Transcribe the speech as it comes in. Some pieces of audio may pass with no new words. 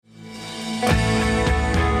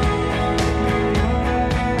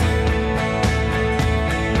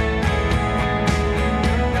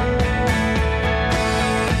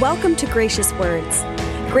Welcome to Gracious Words.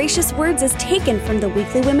 Gracious Words is taken from the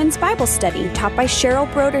weekly women's Bible study taught by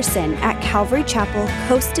Cheryl Broderson at Calvary Chapel,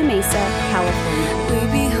 Costa Mesa, California. We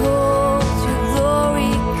behold your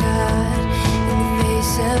glory, God, in the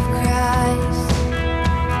face of Christ.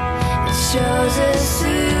 It shows us who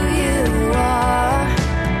you are,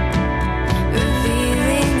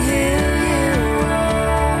 revealing who you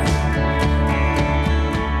are.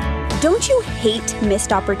 Don't you hate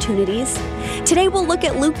missed opportunities? Today we'll look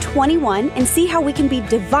at Luke 21 and see how we can be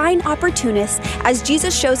divine opportunists as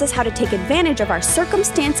Jesus shows us how to take advantage of our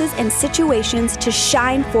circumstances and situations to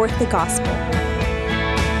shine forth the gospel.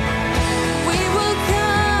 We will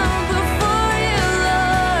come before you,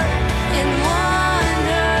 Lord, in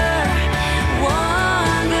wonder.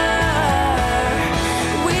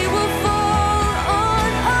 We will fall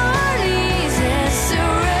on our knees and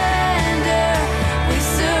surrender. We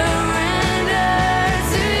surrender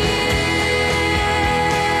to you.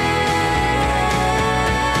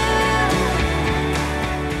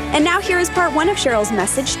 And now here is part 1 of Cheryl's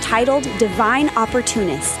message titled Divine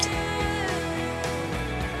Opportunist.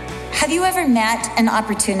 Have you ever met an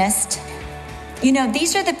opportunist? You know,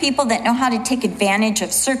 these are the people that know how to take advantage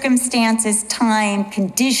of circumstances, time,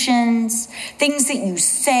 conditions, things that you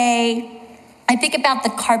say. I think about the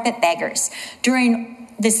carpetbaggers during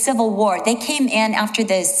the Civil War. They came in after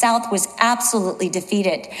the South was absolutely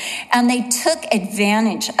defeated, and they took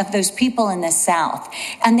advantage of those people in the South,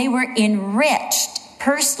 and they were enriched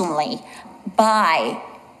personally by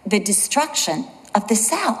the destruction of the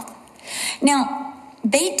South. Now,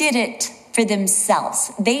 they did it for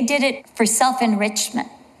themselves. They did it for self-enrichment.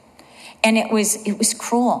 And it was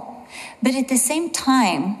cruel. But at the same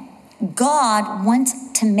time, God wants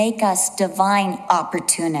to make us divine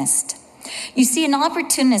opportunists. You see, an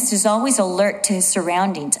opportunist is always alert to his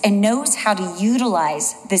surroundings and knows how to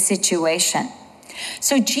utilize the situation.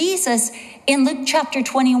 So Jesus, in Luke chapter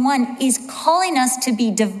 21, is calling us to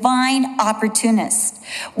be divine opportunists.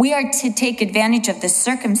 We are to take advantage of the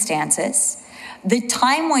circumstances, the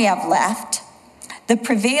time we have left, the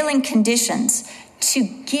prevailing conditions, to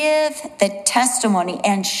give the testimony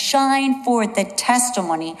and shine forth the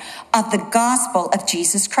testimony of the gospel of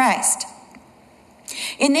Jesus Christ.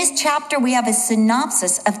 In this chapter, we have a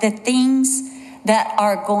synopsis of the things that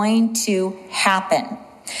are going to happen.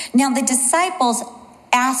 Now, the disciples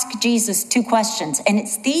ask Jesus 2 questions, and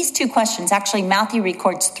it's these 2 questions, actually Matthew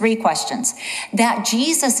records 3 questions, that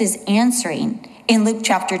Jesus is answering in Luke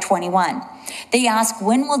chapter 21. They ask,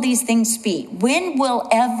 when will these things be? When will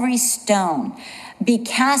every stone be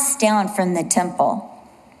cast down from the temple?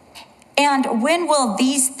 And when will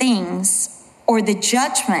these things, or the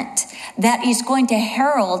judgment that is going to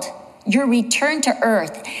herald your return to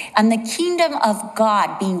earth and the kingdom of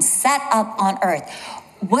God being set up on earth,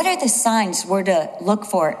 what are the signs we're to look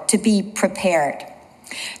for to be prepared?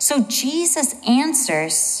 So Jesus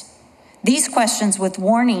answers these questions with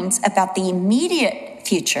warnings about the immediate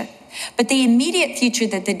future. But the immediate future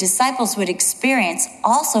that the disciples would experience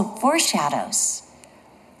also foreshadows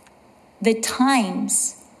the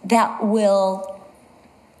times that will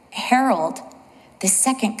herald the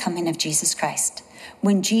second coming of Jesus Christ,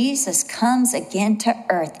 when Jesus comes again to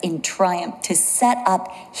earth in triumph to set up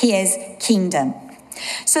his kingdom.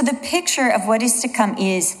 So the picture of what is to come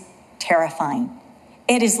is terrifying.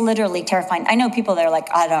 It is literally terrifying. I know people that are like,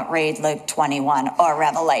 I don't read Luke 21 or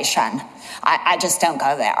Revelation. I just don't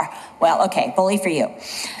go there. Well, okay, bully for you.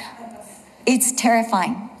 It's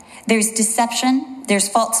terrifying. There's deception. There's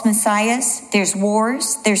false messiahs. There's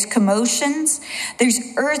wars. There's commotions. There's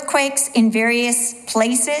earthquakes in various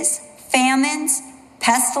places, famines,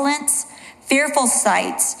 pestilence, fearful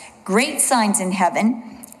sights, great signs in heaven,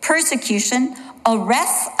 persecution,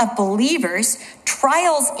 arrests of believers,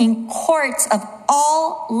 trials in courts of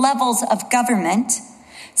all levels of government,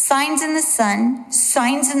 signs in the sun,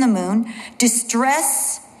 signs in the moon,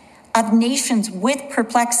 distress of nations with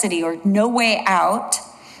perplexity or no way out,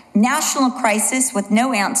 national crisis with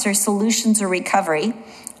no answer, solutions, or recovery,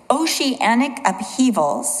 oceanic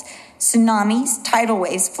upheavals, tsunamis, tidal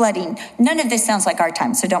waves, flooding. None of this sounds like our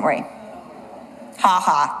time, so don't worry. Ha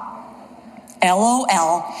ha.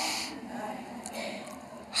 LOL.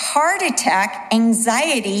 Heart attack,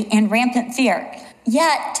 anxiety, and rampant fear.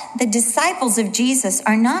 Yet, the disciples of Jesus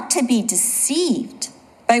are not to be deceived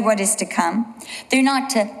by what is to come. They're not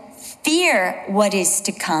to fear what is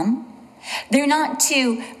to come. They're not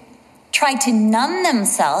to try to numb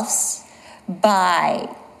themselves by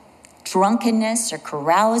drunkenness or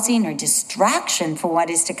carousing or distraction for what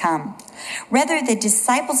is to come. Rather, the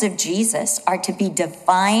disciples of Jesus are to be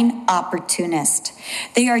divine opportunists.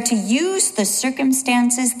 They are to use the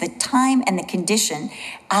circumstances, the time, and the condition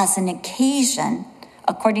as an occasion,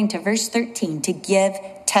 according to verse 13, to give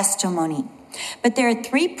testimony. But there are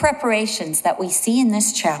three preparations that we see in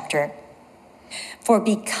this chapter for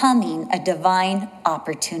becoming a divine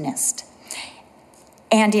opportunist.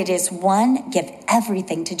 And it is one, give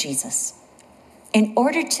everything to Jesus. In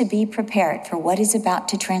order to be prepared for what is about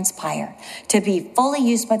to transpire, to be fully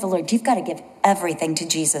used by the Lord, you've got to give everything to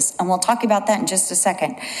Jesus. And we'll talk about that in just a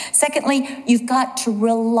second. Secondly, you've got to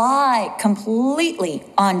rely completely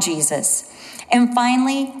on Jesus. And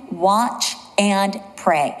finally, watch and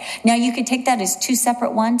pray. Now, you could take that as two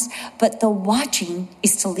separate ones, but the watching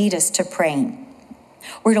is to lead us to praying.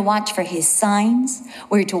 We're to watch for his signs.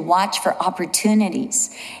 We're to watch for opportunities.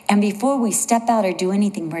 And before we step out or do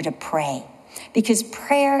anything, we're to pray. Because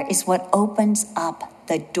prayer is what opens up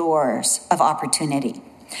the doors of opportunity.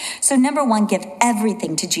 So number one, give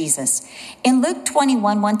everything to Jesus. In Luke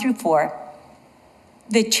 21, 1 through 4,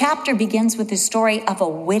 the chapter begins with the story of a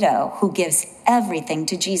widow who gives everything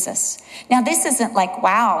to Jesus. Now, this isn't like,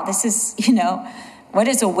 wow, this is, what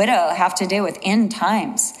does a widow have to do with end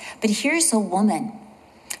times? But here's a woman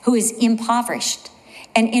who is impoverished.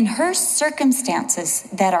 And in her circumstances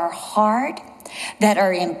that are hard, that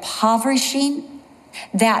are impoverishing,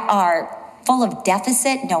 that are full of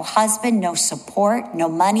deficit, no husband, no support, no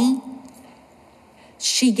money,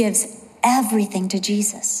 she gives everything to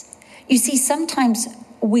Jesus. You see, sometimes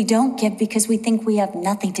we don't give because we think we have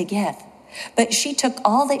nothing to give. But she took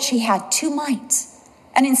all that she had, 2 mites.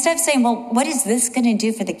 And instead of saying, well, what is this going to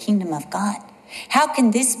do for the kingdom of God? How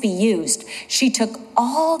can this be used? She took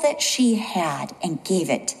all that she had and gave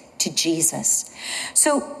it to Jesus.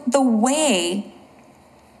 So the way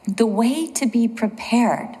to be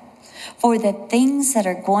prepared for the things that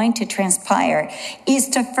are going to transpire is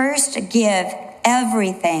to first give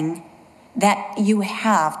everything that you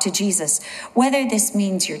have to Jesus. Whether this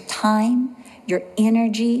means your time, your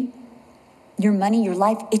energy, your money, your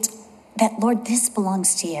life, it's that, Lord, this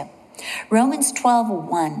belongs to you. Romans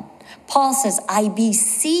 12:1. Paul says, I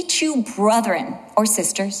beseech you, brethren or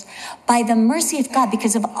sisters, by the mercy of God,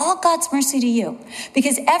 because of all God's mercy to you,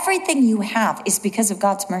 because everything you have is because of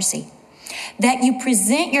God's mercy, that you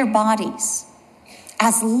present your bodies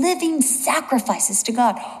as living sacrifices to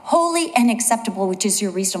God, holy and acceptable, which is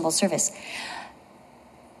your reasonable service.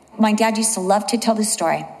 My dad used to love to tell this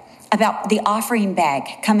story about the offering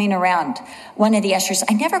bag coming around one of the ushers.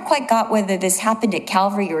 I never quite got whether this happened at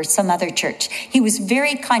Calvary or some other church. He was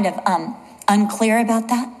very kind of unclear about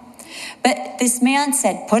that. But this man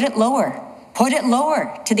said, put it lower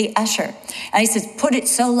to the usher. And he says, put it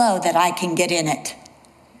so low that I can get in it.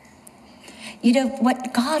 You know,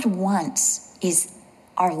 what God wants is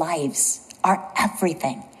our lives, our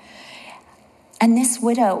everything. And this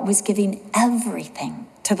widow was giving everything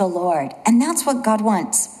to the Lord. And that's what God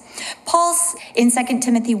wants. Paul's in 2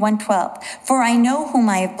 Timothy 1:12, for I know whom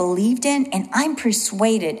I have believed in, and I'm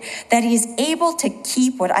persuaded that he is able to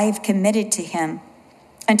keep what I have committed to him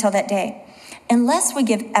until that day. Unless we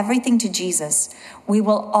give everything to Jesus, we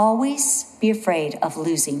will always be afraid of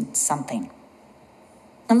losing something.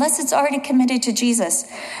 Unless it's already committed to Jesus,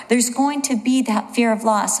 there's going to be that fear of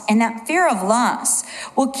loss. And that fear of loss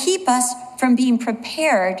will keep us from being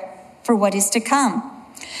prepared for what is to come.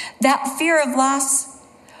 That fear of loss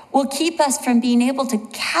will keep us from being able to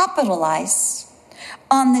capitalize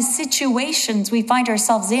on the situations we find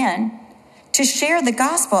ourselves in to share the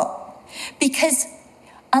gospel. Because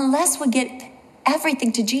unless we get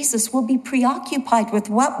everything to Jesus, we'll be preoccupied with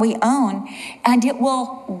what we own, and it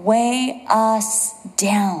will weigh us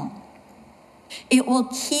down. It will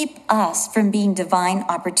keep us from being divine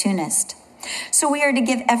opportunists. So we are to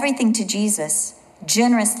give everything to Jesus,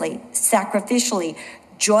 generously, sacrificially,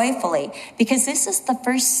 joyfully, because this is the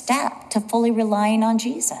first step to fully relying on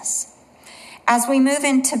Jesus. As we move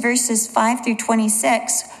into verses 5 through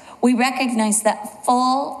 26, we recognize that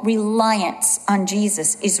full reliance on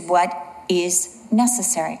Jesus is what is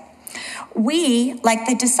necessary. We, like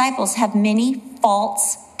the disciples, have many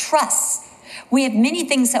false trusts. We have many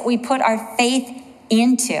things that we put our faith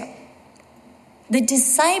into. The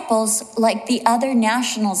disciples, like the other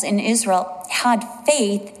nationals in Israel, had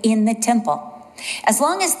faith in the temple. As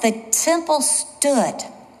long as the temple stood,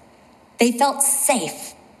 they felt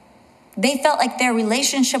safe. They felt like their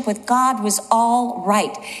relationship with God was all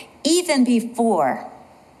right. Even before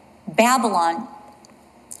Babylon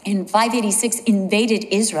in 586 invaded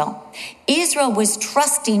Israel, Israel was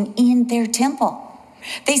trusting in their temple.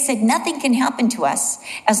 They said nothing can happen to us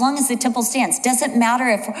as long as the temple stands. Doesn't matter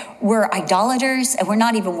if we're idolaters and we're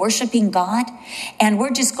not even worshiping God and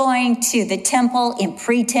we're just going to the temple in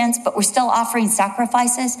pretense, but we're still offering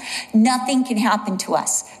sacrifices. Nothing can happen to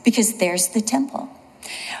us because there's the temple.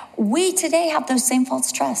 We today have those same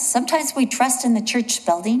false trusts. Sometimes we trust in the church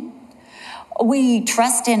building. We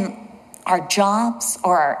trust in our jobs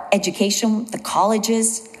or our education, the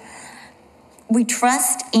colleges. We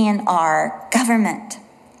trust in our government.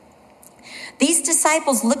 These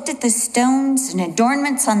disciples looked at the stones and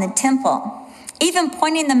adornments on the temple, even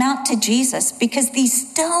pointing them out to Jesus, because these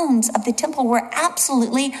stones of the temple were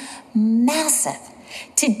absolutely massive.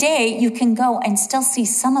 Today, you can go and still see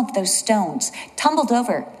some of those stones tumbled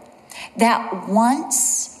over that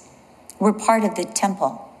once were part of the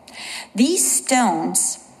temple. These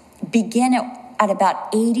stones begin at about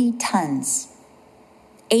 80 tons.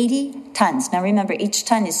 80 tons. Now remember, each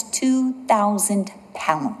ton is 2,000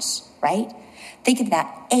 pounds, right? Think of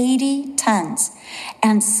that, 80 tons.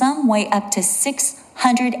 And some weigh up to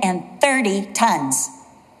 630 tons.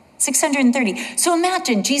 630. So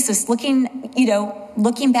imagine Jesus looking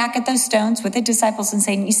back at those stones with the disciples and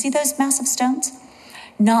saying, you see those massive stones?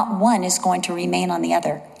 Not one is going to remain on the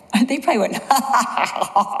other. They probably went,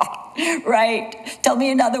 right, tell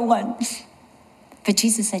me another one. But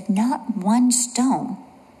Jesus said, not one stone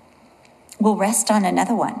will rest on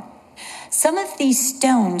another one. Some of these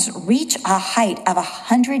stones reach a height of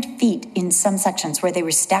 100 feet in some sections where they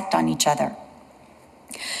were stacked on each other.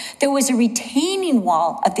 There was a retaining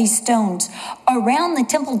wall of these stones around the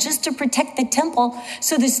temple just to protect the temple,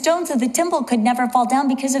 so the stones of the temple could never fall down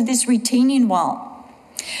because of this retaining wall.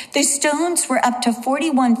 The stones were up to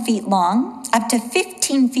 41 feet long, up to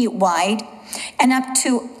 15 feet wide, and up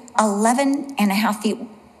to 11 and a half feet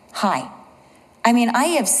high. I mean, I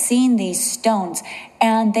have seen these stones,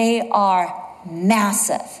 and they are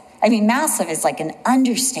massive. I mean, massive is like an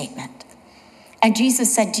understatement. And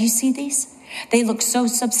Jesus said, do you see these? They look so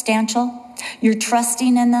substantial. You're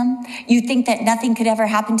trusting in them. You think that nothing could ever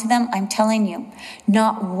happen to them. I'm telling you,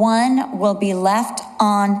 not one will be left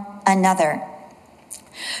on another.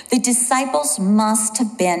 The disciples must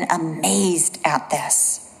have been amazed at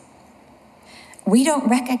this. We don't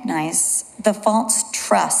recognize the false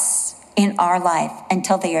trusts in our life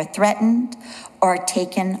until they are threatened or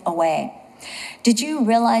taken away. Did you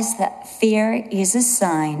realize that fear is a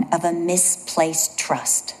sign of a misplaced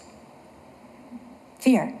trust?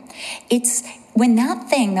 Fear. It's when that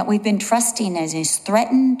thing that we've been trusting in is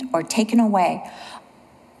threatened or taken away,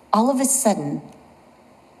 all of a sudden,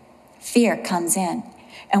 fear comes in.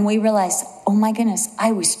 And we realize, oh my goodness,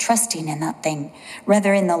 I was trusting in that thing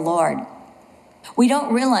rather in the Lord. We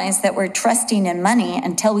don't realize that we're trusting in money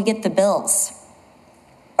until we get the bills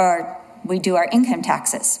or we do our income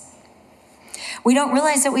taxes. We don't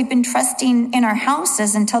realize that we've been trusting in our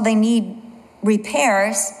houses until they need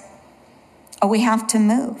repairs or we have to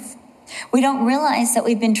move. We don't realize that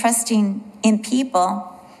we've been trusting in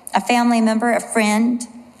people, a family member, a friend,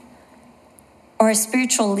 or a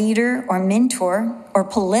spiritual leader or mentor or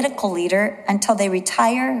political leader until they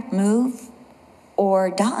retire, move, or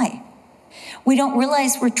die. We don't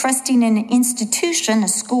realize we're trusting in an institution, a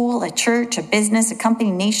school, a church, a business, a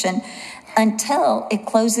company, nation, until it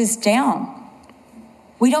closes down.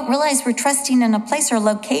 We don't realize we're trusting in a place or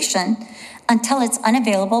location until it's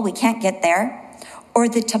unavailable, we can't get there, or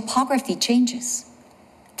the topography changes.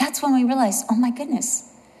 That's when we realize, oh my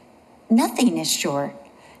goodness, nothing is sure.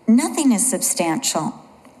 Nothing is substantial.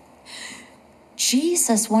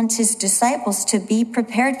 Jesus wants his disciples to be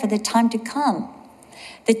prepared for the time to come.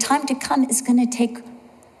 The time to come is going to take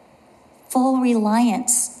full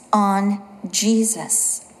reliance on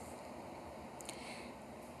Jesus.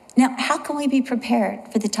 Now, how can we be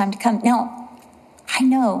prepared for the time to come? Now, I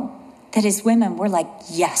know that as women, we're like,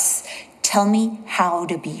 yes, tell me how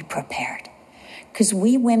to be prepared. Because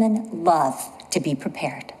we women love to be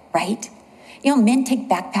prepared, right? You know, men take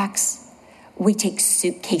backpacks. We take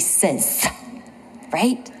suitcases,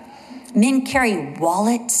 right? Men carry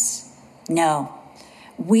wallets. No,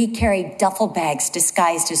 we carry duffel bags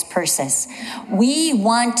disguised as purses. We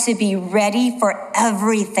want to be ready for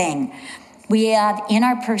everything. We have in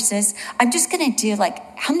our purses, I'm just going to do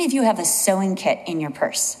how many of you have a sewing kit in your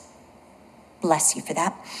purse? Bless you for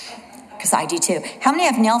that, because I do too. How many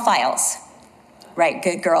have nail files? Right,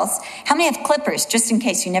 good girls. How many have clippers, just in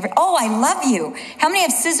case you never... Oh, I love you. How many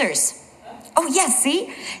have scissors? Oh, yes,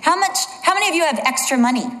 see? How many of you have extra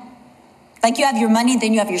money? Like you have your money,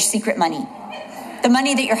 then you have your secret money. The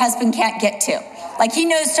money that your husband can't get to. Like he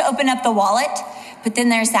knows to open up the wallet, but then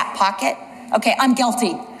there's that pocket. Okay, I'm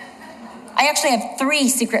guilty. I actually have 3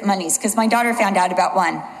 secret monies because my daughter found out about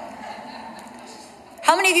one.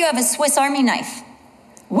 How many of you have a Swiss Army knife?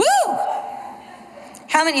 Woo!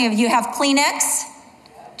 How many of you have Kleenex?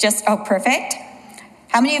 Perfect.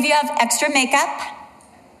 How many of you have extra makeup?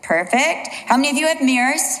 Perfect. How many of you have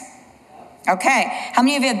mirrors? Okay. How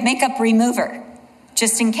many of you have makeup remover?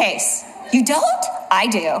 Just in case. You don't? I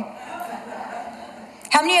do.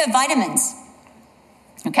 How many of you have vitamins?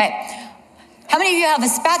 Okay. How many of you have a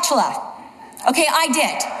spatula? Okay, I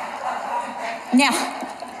did. Now,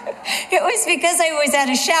 it was because I was at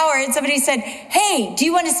a shower and somebody said, hey, do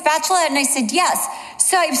you want a spatula? And I said, yes.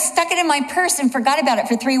 So I stuck it in my purse and forgot about it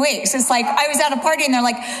for 3 weeks. It's like I was at a party and they're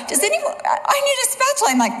like, I need a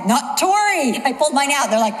spatula. I'm like, not to worry. I pulled mine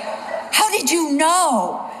out. They're like, how did you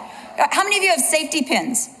know? How many of you have safety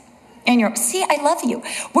pins? See, I love you.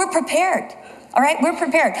 We're prepared. All right, we're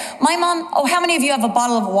prepared. My mom, how many of you have a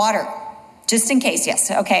bottle of water? Just in case,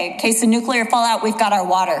 yes. Okay, in case of nuclear fallout, we've got our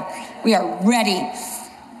water. We are ready.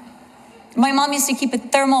 My mom used to keep a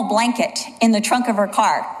thermal blanket in the trunk of her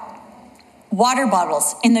car. Water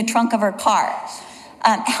bottles in the trunk of her car.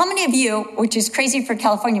 How many of you, which is crazy for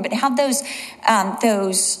California, but have those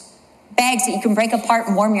bags that you can break apart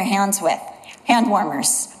and warm your hands with? Hand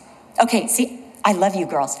warmers. Okay, see, I love you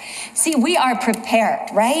girls. See, we are prepared,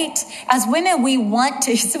 right? As women, we want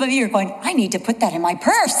to, some of you are going, I need to put that in my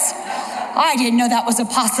purse. I didn't know that was a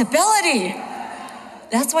possibility.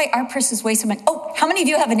 That's why our purses weigh so much. Oh, how many of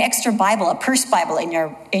you have an extra Bible, a purse Bible in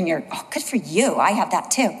your, good for you. I have that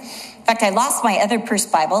too. In fact, I lost my other purse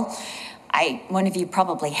Bible. One of you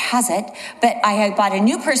probably has it, but I had bought a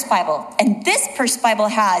new purse Bible, and this purse Bible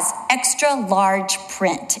has extra large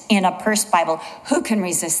print in a purse Bible. Who can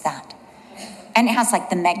resist that? And it has like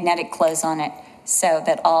the magnetic close on it so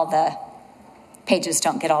that all the pages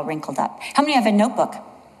don't get all wrinkled up. How many have a notebook?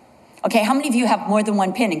 Okay, how many of you have more than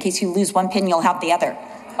one pen? In case you lose one pen, you'll have the other.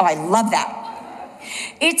 Oh, I love that.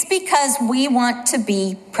 It's because we want to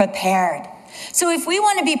be prepared. So if we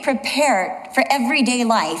want to be prepared for everyday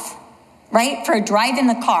life, right? For a drive in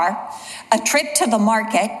the car, a trip to the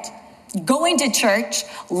market, going to church,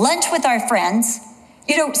 lunch with our friends.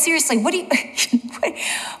 Seriously, when are you going to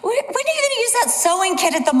use that sewing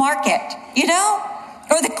kit at the market?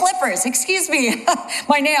 Or the clippers, excuse me,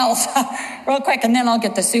 my nails, real quick, and then I'll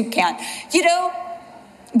get the soup can.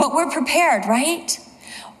 But we're prepared, right?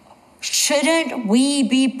 Shouldn't we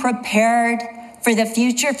be prepared for the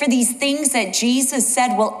future, for these things that Jesus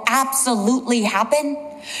said will absolutely happen?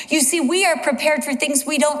 You see, we are prepared for things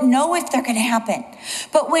we don't know if they're going to happen.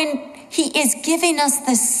 But when he is giving us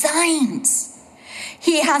the signs,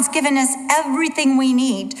 he has given us everything we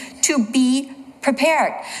need to be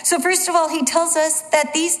prepared. So first of all, he tells us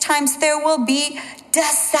that these times there will be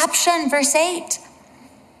deception, verse 8.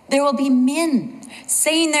 There will be men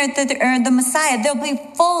saying they're the Messiah. They'll be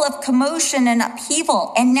full of commotion and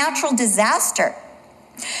upheaval and natural disaster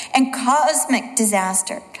and cosmic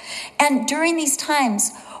disaster. And during these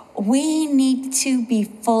times, we need to be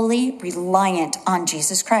fully reliant on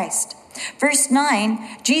Jesus Christ. Verse 9,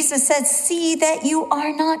 Jesus says, see that you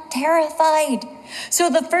are not terrified. So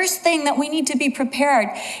the first thing that we need to be prepared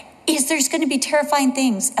is there's going to be terrifying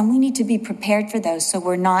things, and we need to be prepared for those so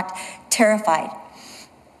we're not terrified.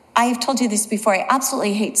 I have told you this before. I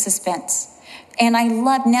absolutely hate suspense. And I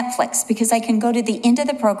love Netflix because I can go to the end of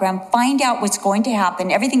the program, find out what's going to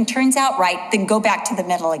happen. Everything turns out right, then go back to the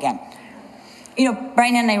middle again.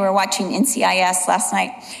 Brian and I were watching NCIS last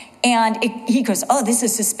night. And he goes, oh, this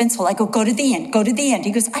is suspenseful. I go to the end, go to the end.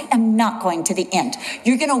 He goes, I am not going to the end.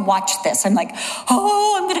 You're going to watch this. I'm like,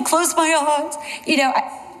 oh, I'm going to close my eyes.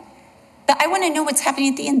 I want to know what's happening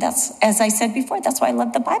at the end. That's, as I said before, that's why I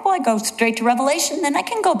love the Bible. I go straight to Revelation, then I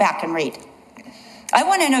can go back and read. I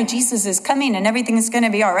want to know Jesus is coming and everything is going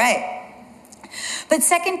to be all right. But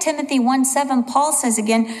 2 Timothy 1:7, Paul says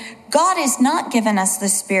again, God has not given us the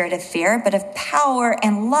spirit of fear, but of power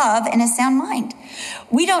and love and a sound mind.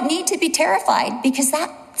 We don't need to be terrified because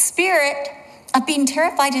that spirit of being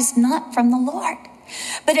terrified is not from the Lord.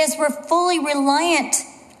 But as we're fully reliant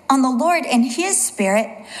on the Lord and his spirit,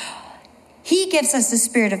 he gives us the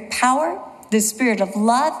spirit of power, the spirit of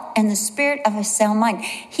love, and the spirit of a sound mind.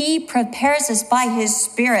 He prepares us by his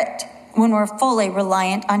spirit when we're fully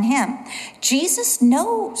reliant on him. Jesus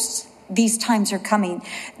knows these times are coming.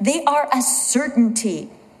 They are a certainty.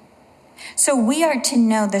 So we are to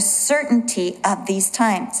know the certainty of these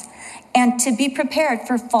times and to be prepared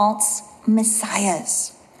for false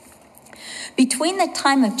messiahs. Between the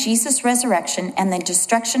time of Jesus' resurrection and the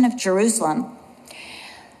destruction of Jerusalem,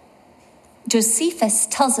 Josephus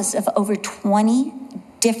tells us of over 20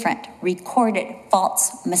 different recorded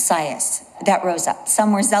false messiahs that rose up.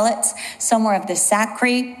 Some were zealots, some were of the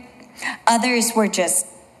Sacri, others were just,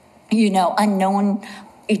 unknown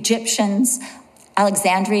Egyptians,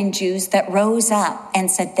 Alexandrian Jews that rose up and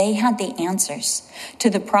said they had the answers to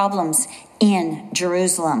the problems in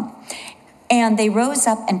Jerusalem. And they rose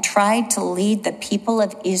up and tried to lead the people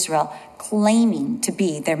of Israel, claiming to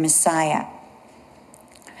be their Messiah.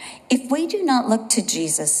 If we do not look to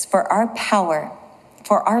Jesus for our power,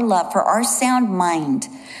 for our love, for our sound mind,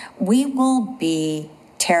 we will be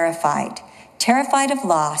terrified. Terrified of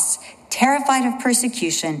loss, terrified of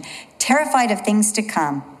persecution, terrified of things to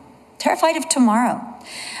come, terrified of tomorrow.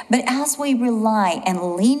 But as we rely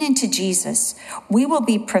and lean into Jesus, we will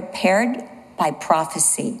be prepared by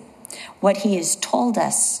prophecy. What he has told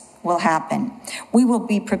us will happen. We will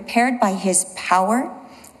be prepared by his power,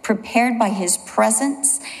 prepared by his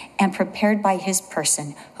presence, and prepared by his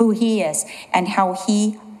person, who he is and how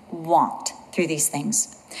he walked through these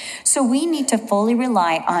things. So we need to fully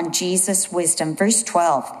rely on Jesus' wisdom. Verse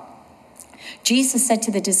 12, Jesus said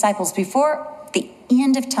to the disciples, before the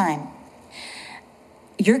end of time,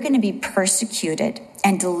 you're going to be persecuted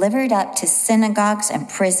and delivered up to synagogues and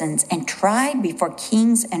prisons and tried before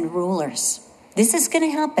kings and rulers. This is going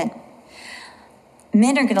to happen.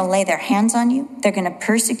 Men are going to lay their hands on you. They're going to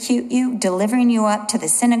persecute you, delivering you up to the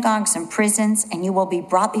synagogues and prisons, and you will be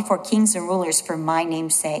brought before kings and rulers for my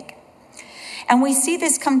name's sake. And we see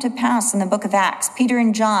this come to pass in the book of Acts. Peter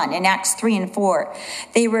and John in Acts 3 and 4,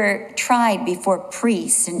 they were tried before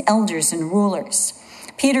priests and elders and rulers.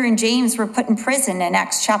 Peter and James were put in prison in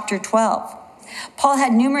Acts chapter 12. Paul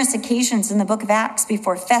had numerous occasions in the book of Acts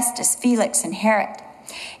before Festus, Felix, and Herod.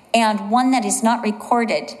 And one that is not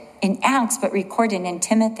recorded in Acts, but recorded in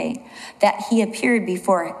Timothy, that he appeared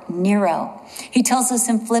before Nero. He tells us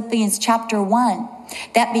in Philippians chapter 1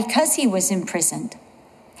 that because he was imprisoned,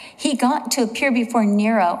 he got to appear before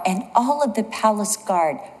Nero, and all of the palace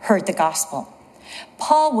guard heard the gospel.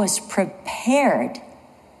 Paul was prepared,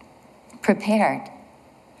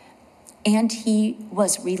 and he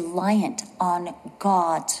was reliant on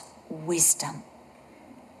God's wisdom.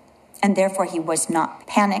 And therefore he was not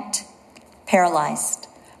panicked, paralyzed,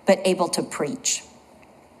 but able to preach.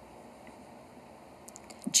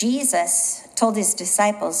 Jesus told his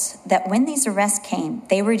disciples that when these arrests came,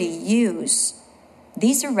 they were to use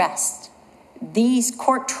these arrests, these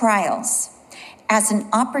court trials, as an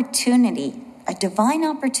opportunity, a divine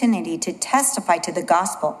opportunity to testify to the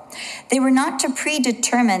gospel. They were not to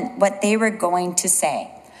predetermine what they were going to say.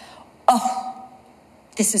 Oh,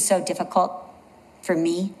 this is so difficult for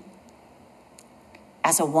me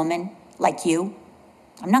as a woman like you.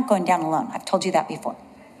 I'm not going down alone. I've told you that before.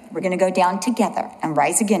 We're going to go down together and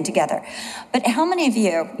rise again together. But how many of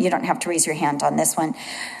you don't have to raise your hand on this one,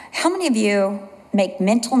 how many of you make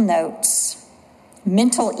mental notes,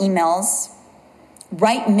 mental emails,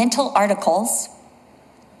 write mental articles,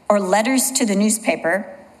 or letters to the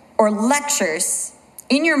newspaper, or lectures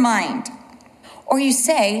in your mind? Or you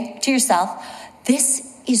say to yourself,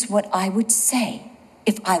 this is what I would say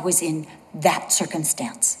if I was in that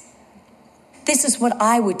circumstance. This is what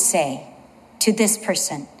I would say to this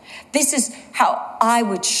person. This is how I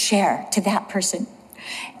would share to that person.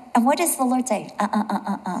 And what does the Lord say?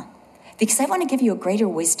 Because I want to give you a greater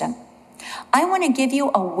wisdom. I want to give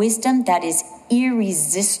you a wisdom that is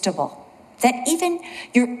irresistible, that even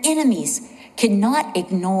your enemies cannot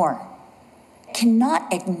ignore,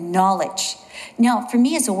 cannot acknowledge. Now, for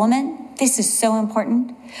me as a woman, this is so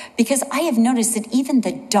important because I have noticed that even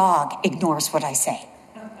the dog ignores what I say.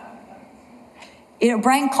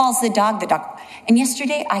 Brian calls the dog. And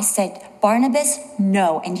yesterday I said, Barnabas,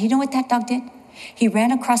 no. And you know what that dog did? He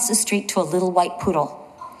ran across the street to a little white poodle.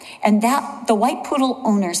 And the white poodle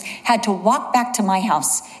owners had to walk back to my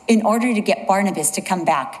house in order to get Barnabas to come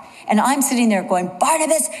back. And I'm sitting there going,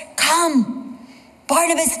 Barnabas, come.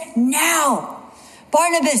 Barnabas, now.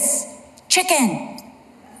 Barnabas, chicken,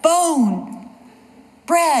 bone,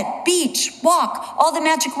 bread, beach, walk, all the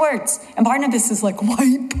magic words. And Barnabas is like,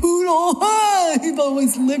 white poodle. He've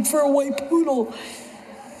always lived for a white poodle.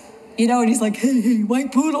 And he's like, hey,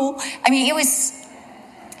 white poodle. I mean, he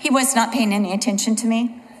was not paying any attention to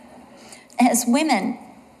me. As women,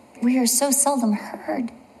 we are so seldom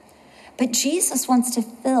heard. But Jesus wants to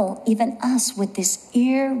fill even us with this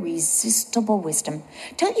irresistible wisdom.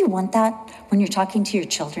 Don't you want that when you're talking to your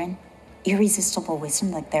children? Irresistible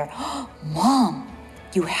wisdom, like they're, oh, Mom,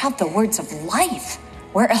 you have the words of life.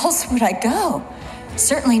 Where else would I go?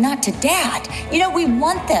 Certainly not to Dad. We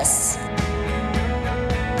want this.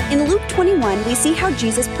 In Luke 21, we see how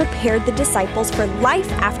Jesus prepared the disciples for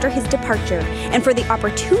life after his departure and for the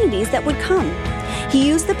opportunities that would come. He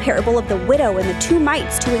used the parable of the widow and the 2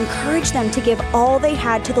 mites to encourage them to give all they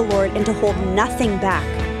had to the Lord and to hold nothing back.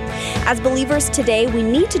 As believers today, we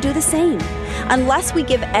need to do the same. Unless we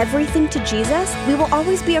give everything to Jesus, we will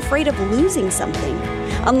always be afraid of losing something.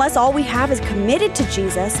 Unless all we have is committed to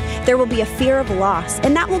Jesus, there will be a fear of loss,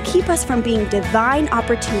 and that will keep us from being divine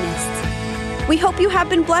opportunists. We hope you have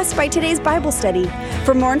been blessed by today's Bible study.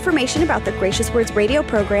 For more information about the Gracious Words radio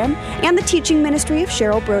program and the teaching ministry of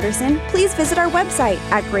Cheryl Brodersen, please visit our website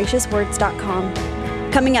at graciouswords.com.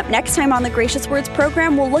 Coming up next time on the Gracious Words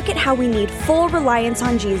program, we'll look at how we need full reliance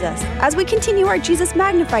on Jesus as we continue our Jesus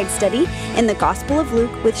Magnified study in the Gospel of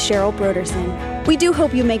Luke with Cheryl Brodersen. We do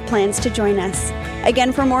hope you make plans to join us.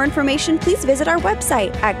 Again, for more information, please visit our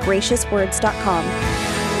website at graciouswords.com.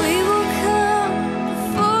 We will come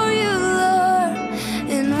before you, Lord,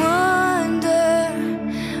 in wonder.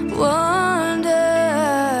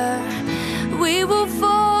 We will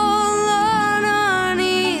fall on our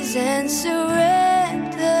knees and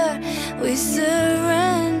surrender. We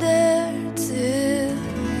surrender to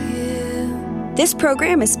you. This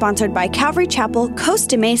program is sponsored by Calvary Chapel,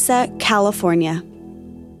 Costa Mesa, California.